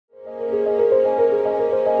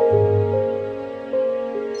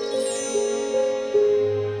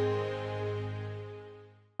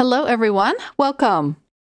Hello everyone, welcome.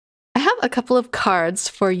 I have a couple of cards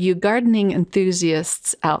for you gardening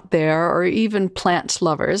enthusiasts out there or even plant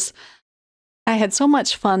lovers. I had so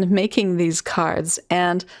much fun making these cards,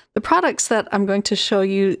 and the products that I'm going to show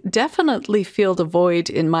you definitely filled a void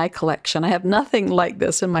in my collection. I have nothing like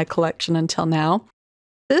this in my collection until now.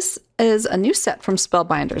 This is a new set from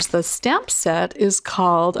Spellbinders. The stamp set is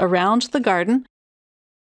called Around the Garden.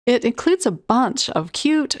 It includes a bunch of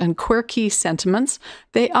cute and quirky sentiments.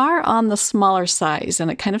 They are on the smaller size, and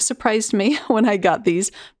it kind of surprised me when I got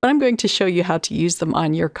these, but I'm going to show you how to use them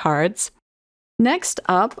on your cards. Next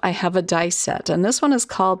up, I have a die set, and this one is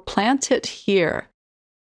called Plant It Here.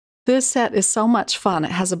 This set is so much fun.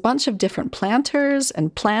 It has a bunch of different planters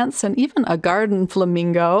and plants and even a garden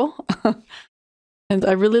flamingo. And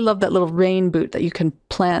I really love that little rain boot that you can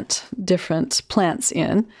plant different plants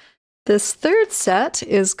in. This third set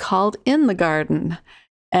is called In the Garden,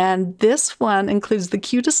 and this one includes the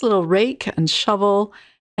cutest little rake and shovel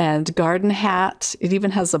and garden hat. It even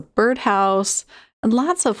has a birdhouse and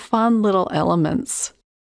lots of fun little elements.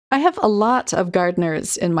 I have a lot of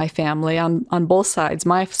gardeners in my family on both sides,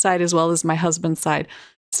 my side as well as my husband's side.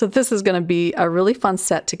 So this is going to be a really fun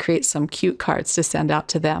set to create some cute cards to send out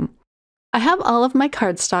to them. I have all of my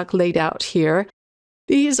cardstock laid out here.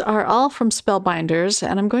 These are all from Spellbinders,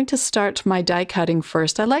 and I'm going to start my die cutting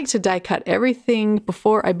first. I like to die cut everything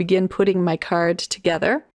before I begin putting my card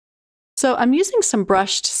together. So I'm using some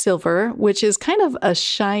brushed silver, which is kind of a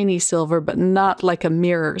shiny silver, but not like a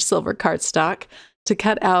mirror silver cardstock, to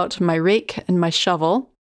cut out my rake and my shovel.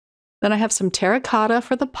 Then I have some terracotta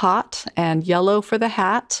for the pot and yellow for the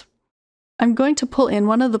hat. I'm going to pull in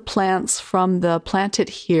one of the plants from the Plant It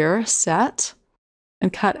Here set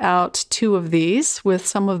and cut out two of these with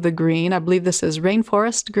some of the green. I believe this is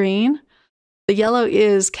rainforest green. The yellow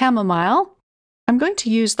is chamomile. I'm going to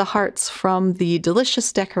use the hearts from the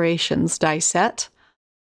Delicious Decorations die set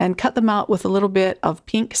and cut them out with a little bit of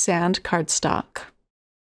pink sand cardstock.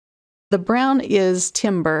 The brown is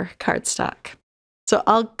timber cardstock. So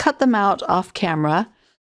I'll cut them out off camera.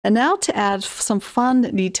 And now to add some fun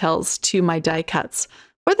details to my die cuts.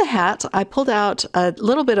 For the hat, I pulled out a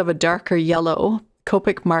little bit of a darker yellow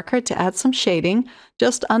Copic marker to add some shading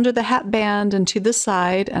just under the hat band and to the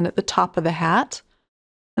side and at the top of the hat.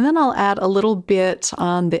 And then I'll add a little bit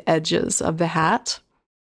on the edges of the hat.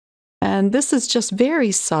 And this is just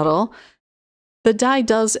very subtle. The die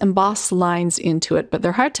does emboss lines into it, but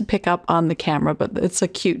they're hard to pick up on the camera, but it's a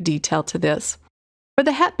cute detail to this. For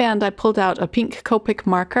the hat band, I pulled out a pink Copic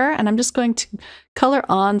marker, and I'm just going to color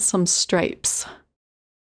on some stripes.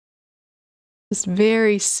 Just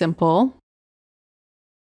very simple.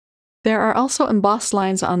 There are also embossed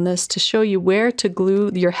lines on this to show you where to glue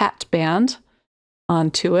your hat band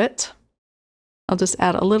onto it. I'll just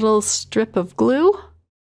add a little strip of glue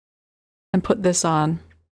and put this on.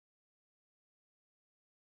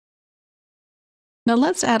 Now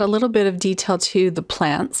let's add a little bit of detail to the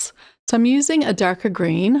plants. So I'm using a darker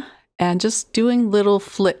green and just doing little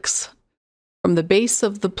flicks from the base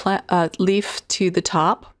of the leaf to the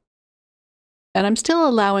top. And I'm still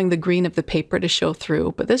allowing the green of the paper to show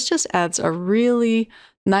through, but this just adds a really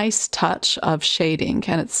nice touch of shading,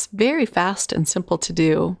 and it's very fast and simple to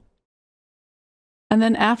do. And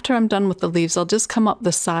then after I'm done with the leaves, I'll just come up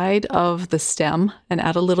the side of the stem and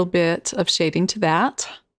add a little bit of shading to that.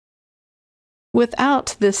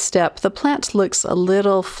 Without this step, the plant looks a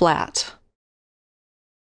little flat.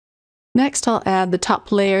 Next, I'll add the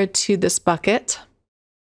top layer to this bucket.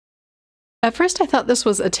 At first I thought this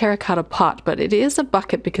was a terracotta pot, but it is a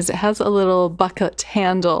bucket because it has a little bucket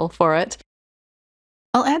handle for it.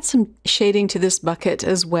 I'll add some shading to this bucket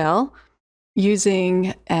as well,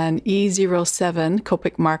 using an E07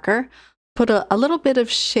 Copic marker. Put a little bit of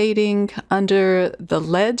shading under the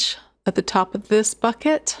ledge at the top of this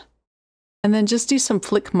bucket, and then just do some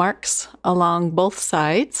flick marks along both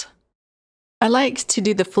sides. I like to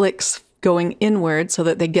do the flicks going inward so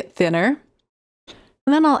that they get thinner.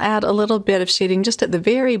 And then I'll add a little bit of shading just at the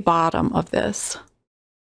very bottom of this.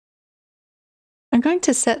 I'm going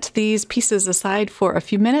to set these pieces aside for a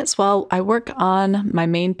few minutes while I work on my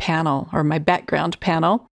main panel, or my background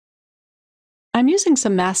panel. I'm using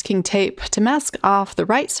some masking tape to mask off the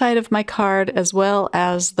right side of my card as well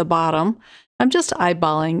as the bottom. I'm just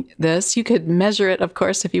eyeballing this. You could measure it, of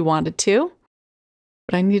course, if you wanted to,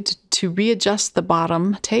 but I need to readjust the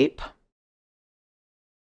bottom tape.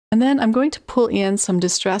 And then I'm going to pull in some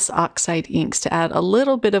Distress Oxide inks to add a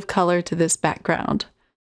little bit of color to this background.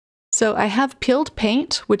 So I have peeled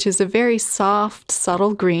paint, which is a very soft,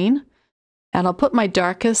 subtle green, and I'll put my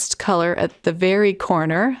darkest color at the very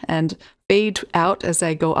corner and fade out as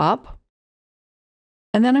I go up.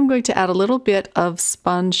 And then I'm going to add a little bit of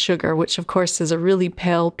spun sugar, which of course is a really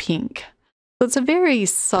pale pink. So it's a very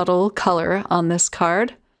subtle color on this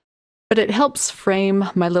card, but it helps frame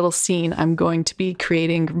my little scene I'm going to be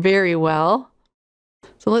creating very well.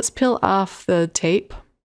 So let's peel off the tape.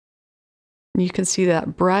 You can see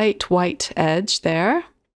that bright white edge there.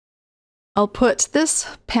 I'll put this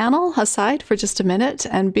panel aside for just a minute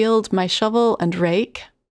and build my shovel and rake.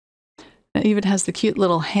 It even has the cute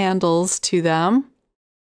little handles to them.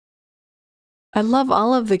 I love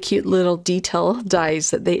all of the cute little detail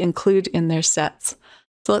dies that they include in their sets.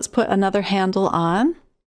 So let's put another handle on.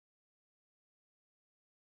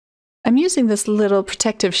 I'm using this little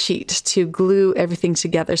protective sheet to glue everything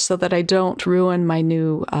together so that I don't ruin my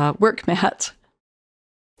new work mat.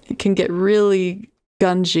 It can get really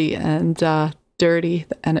gungy and dirty,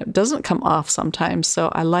 and it doesn't come off sometimes, so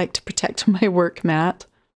I like to protect my work mat.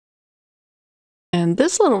 And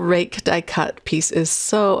this little rake die cut piece is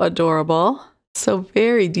so adorable, so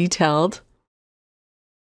very detailed.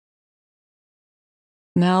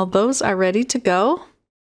 Now those are ready to go.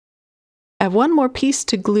 I have one more piece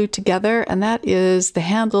to glue together, and that is the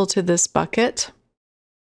handle to this bucket.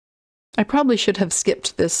 I probably should have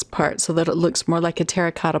skipped this part so that it looks more like a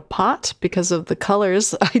terracotta pot because of the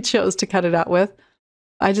colors I chose to cut it out with.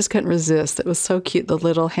 I just couldn't resist. It was so cute, the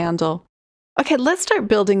little handle. Okay, let's start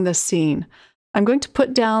building this scene. I'm going to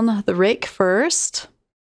put down the rake first.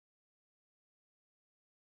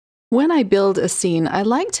 When I build a scene, I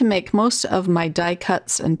like to make most of my die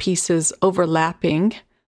cuts and pieces overlapping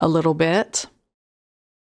a little bit.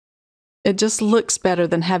 It just looks better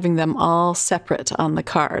than having them all separate on the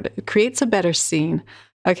card. It creates a better scene.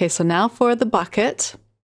 Okay, so now for the bucket.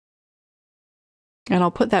 And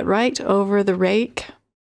I'll put that right over the rake.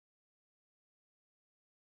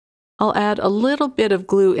 I'll add a little bit of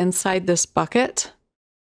glue inside this bucket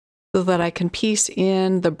so that I can piece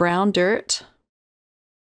in the brown dirt.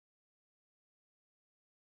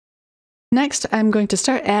 Next, I'm going to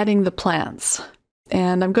start adding the plants.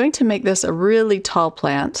 And I'm going to make this a really tall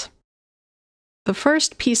plant. The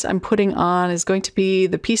first piece I'm putting on is going to be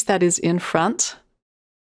the piece that is in front.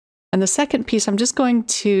 And the second piece I'm just going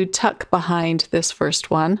to tuck behind this first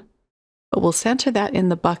one. But we'll center that in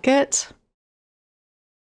the bucket.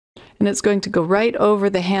 And it's going to go right over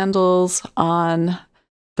the handles on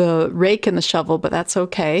the rake and the shovel, but that's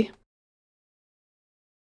okay.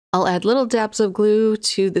 I'll add little dabs of glue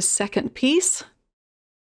to the second piece.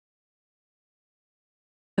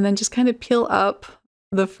 And then just kind of peel up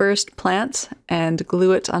the first plant and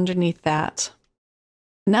glue it underneath that.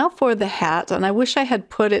 Now for the hat, and I wish I had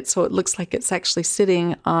put it so it looks like it's actually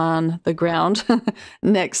sitting on the ground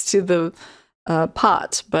next to the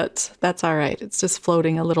pot, but that's all right. It's just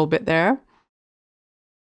floating a little bit there.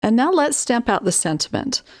 And now let's stamp out the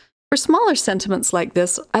sentiment. For smaller sentiments like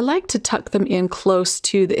this, I like to tuck them in close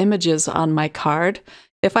to the images on my card.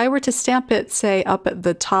 If I were to stamp it, say, up at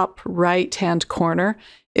the top right-hand corner,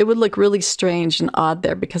 it would look really strange and odd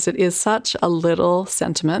there because it is such a little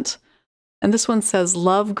sentiment. And this one says,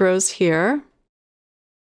 "Love grows here."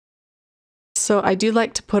 So I do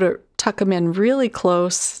like to tuck them in really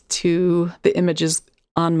close to the images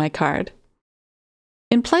on my card.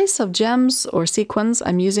 In place of gems or sequins,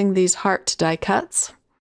 I'm using these heart die cuts.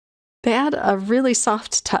 They add a really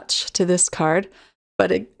soft touch to this card,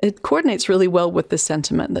 but it coordinates really well with the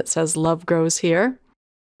sentiment that says, "Love grows here."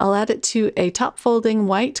 I'll add it to a top-folding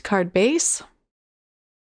white card base.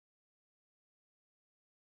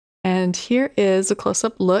 And here is a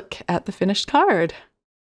close-up look at the finished card.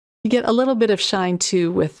 You get a little bit of shine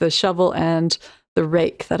too with the shovel and the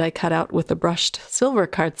rake that I cut out with the brushed silver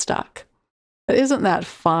cardstock. But isn't that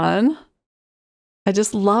fun? I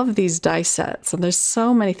just love these die sets, and there's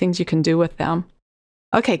so many things you can do with them.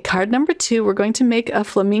 Okay, card number 2, we're going to make a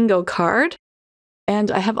flamingo card.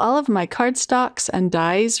 And I have all of my cardstocks and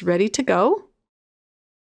dies ready to go.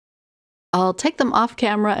 I'll take them off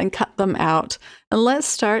camera and cut them out. And let's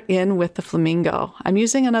start in with the flamingo. I'm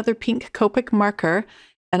using another pink Copic marker,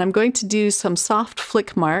 and I'm going to do some soft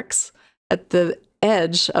flick marks at the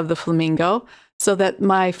edge of the flamingo so that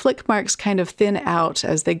my flick marks kind of thin out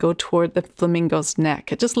as they go toward the flamingo's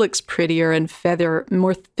neck. It just looks prettier and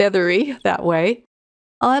more feathery that way.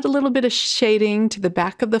 I'll add a little bit of shading to the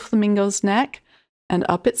back of the flamingo's neck and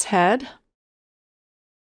up its head.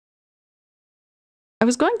 I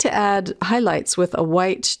was going to add highlights with a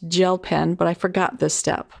white gel pen, but I forgot this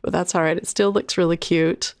step, but that's all right. It still looks really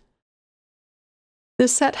cute.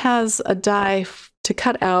 This set has a die to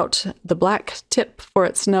cut out the black tip for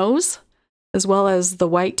its nose, as well as the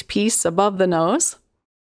white piece above the nose.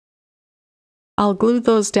 I'll glue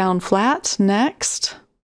those down flat next.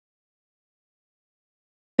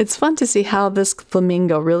 It's fun to see how this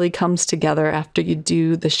flamingo really comes together after you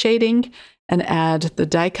do the shading and add the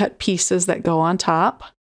die-cut pieces that go on top,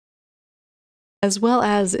 as well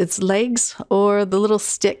as its legs or the little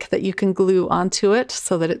stick that you can glue onto it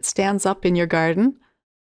so that it stands up in your garden.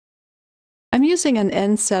 I'm using an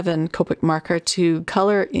N7 Copic marker to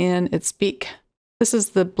color in its beak. This is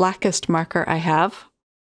the blackest marker I have.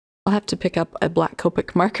 I'll have to pick up a black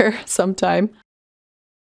Copic marker sometime.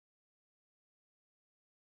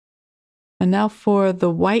 And now for the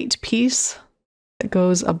white piece that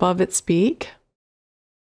goes above its beak.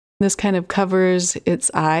 This kind of covers its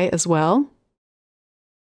eye as well.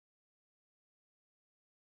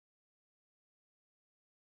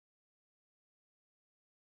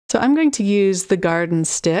 So I'm going to use the garden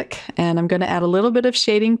stick, and I'm going to add a little bit of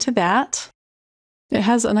shading to that. It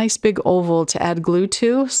has a nice big oval to add glue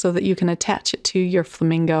to so that you can attach it to your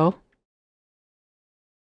flamingo.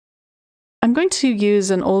 I'm going to use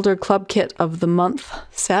an older Club Kit of the Month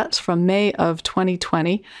set from May of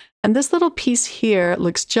 2020, and this little piece here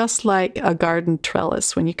looks just like a garden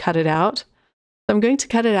trellis when you cut it out. So I'm going to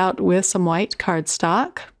cut it out with some white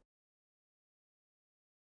cardstock.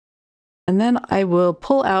 And then I will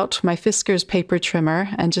pull out my Fiskars paper trimmer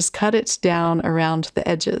and just cut it down around the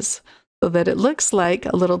edges so that it looks like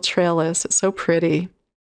a little trellis. It's so pretty.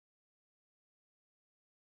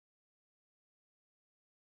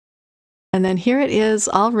 And then here it is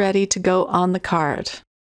all ready to go on the card.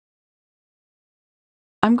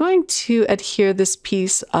 I'm going to adhere this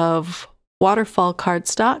piece of waterfall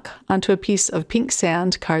cardstock onto a piece of pink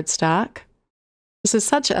sand cardstock. This is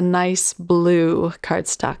such a nice blue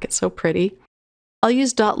cardstock. It's so pretty. I'll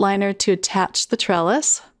use dot liner to attach the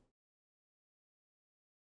trellis.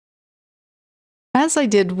 As I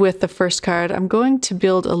did with the first card, I'm going to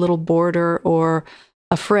build a little border or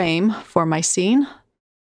a frame for my scene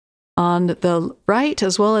on the right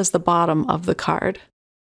as well as the bottom of the card.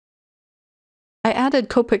 I added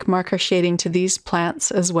Copic marker shading to these plants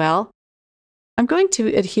as well. I'm going to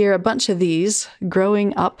adhere a bunch of these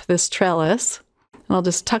growing up this trellis, and I'll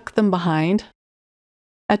just tuck them behind.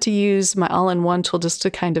 I had to use my all-in-one tool just to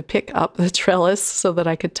kind of pick up the trellis so that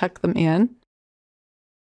I could tuck them in.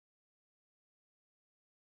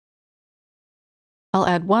 I'll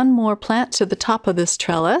add one more plant to the top of this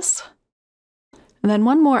trellis, and then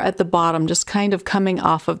one more at the bottom, just kind of coming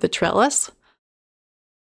off of the trellis.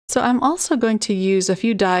 So I'm also going to use a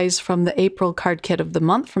few dies from the April Card Kit of the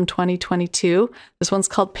Month from 2022. This one's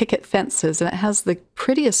called Picket Fences, and it has the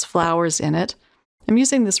prettiest flowers in it. I'm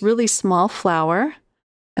using this really small flower,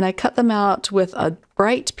 and I cut them out with a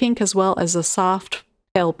bright pink as well as a soft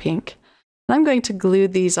pale pink. And I'm going to glue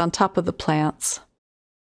these on top of the plants.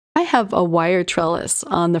 I have a wire trellis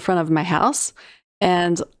on the front of my house,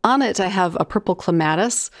 and on it I have a purple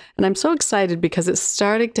clematis, and I'm so excited because it's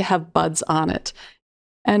starting to have buds on it.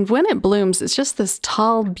 And when it blooms, it's just this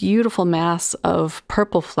tall, beautiful mass of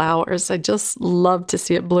purple flowers. I just love to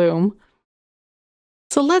see it bloom.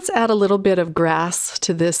 So let's add a little bit of grass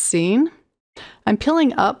to this scene. I'm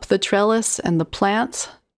peeling up the trellis and the plants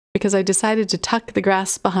because I decided to tuck the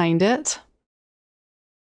grass behind it.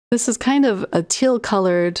 This is kind of a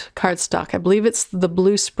teal-colored cardstock. I believe it's the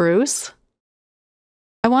blue spruce.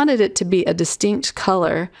 I wanted it to be a distinct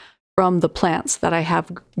color from the plants that I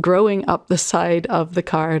have growing up the side of the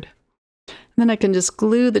card. And then I can just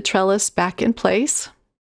glue the trellis back in place.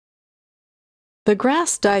 The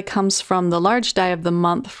grass die comes from the large die of the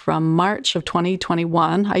month from March of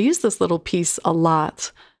 2021. I use this little piece a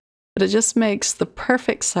lot, but it just makes the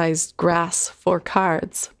perfect sized grass for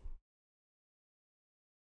cards.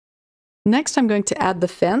 Next, I'm going to add the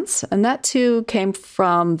fence, and that too came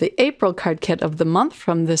from the April Card Kit of the Month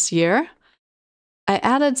from this year. I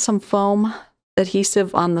added some foam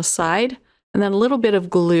adhesive on the side, and then a little bit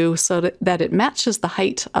of glue so that it matches the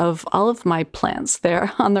height of all of my plants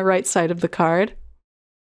there on the right side of the card.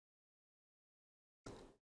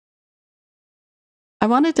 I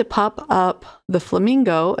wanted to pop up the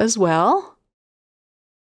flamingo as well,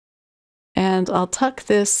 and I'll tuck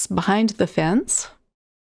this behind the fence.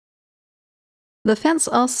 The fence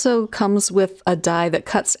also comes with a die that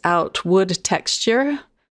cuts out wood texture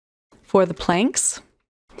for the planks.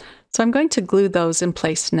 So I'm going to glue those in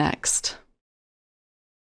place next.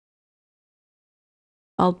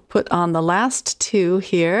 I'll put on the last two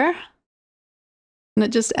here, and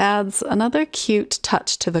it just adds another cute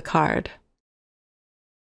touch to the card.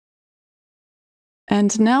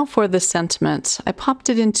 And now for the sentiment. I popped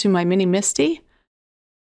it into my Mini Misty.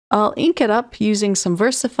 I'll ink it up using some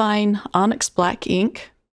VersaFine Onyx Black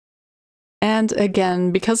ink. And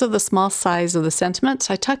again, because of the small size of the sentiment,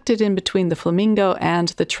 I tucked it in between the flamingo and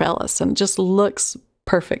the trellis, and it just looks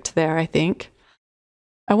perfect there, I think.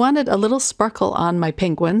 I wanted a little sparkle on my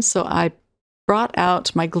penguin, so I brought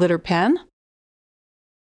out my glitter pen.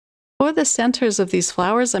 For the centers of these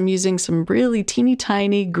flowers, I'm using some really teeny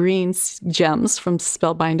tiny green gems from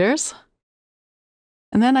Spellbinders.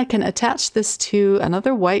 And then I can attach this to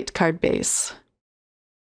another white card base.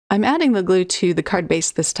 I'm adding the glue to the card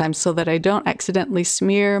base this time so that I don't accidentally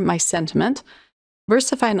smear my sentiment.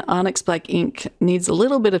 VersaFine Onyx Black ink needs a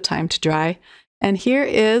little bit of time to dry. And here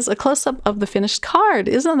is a close-up of the finished card.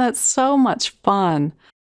 Isn't that so much fun?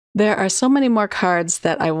 There are so many more cards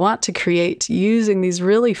that I want to create using these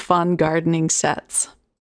really fun gardening sets.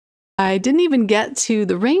 I didn't even get to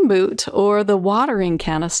the rain boot or the watering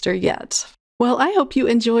canister yet. Well, I hope you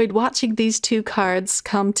enjoyed watching these two cards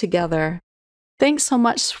come together. Thanks so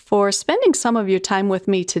much for spending some of your time with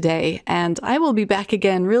me today, and I will be back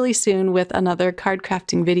again really soon with another card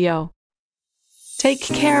crafting video. Take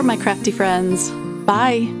care, my crafty friends.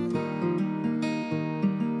 Bye!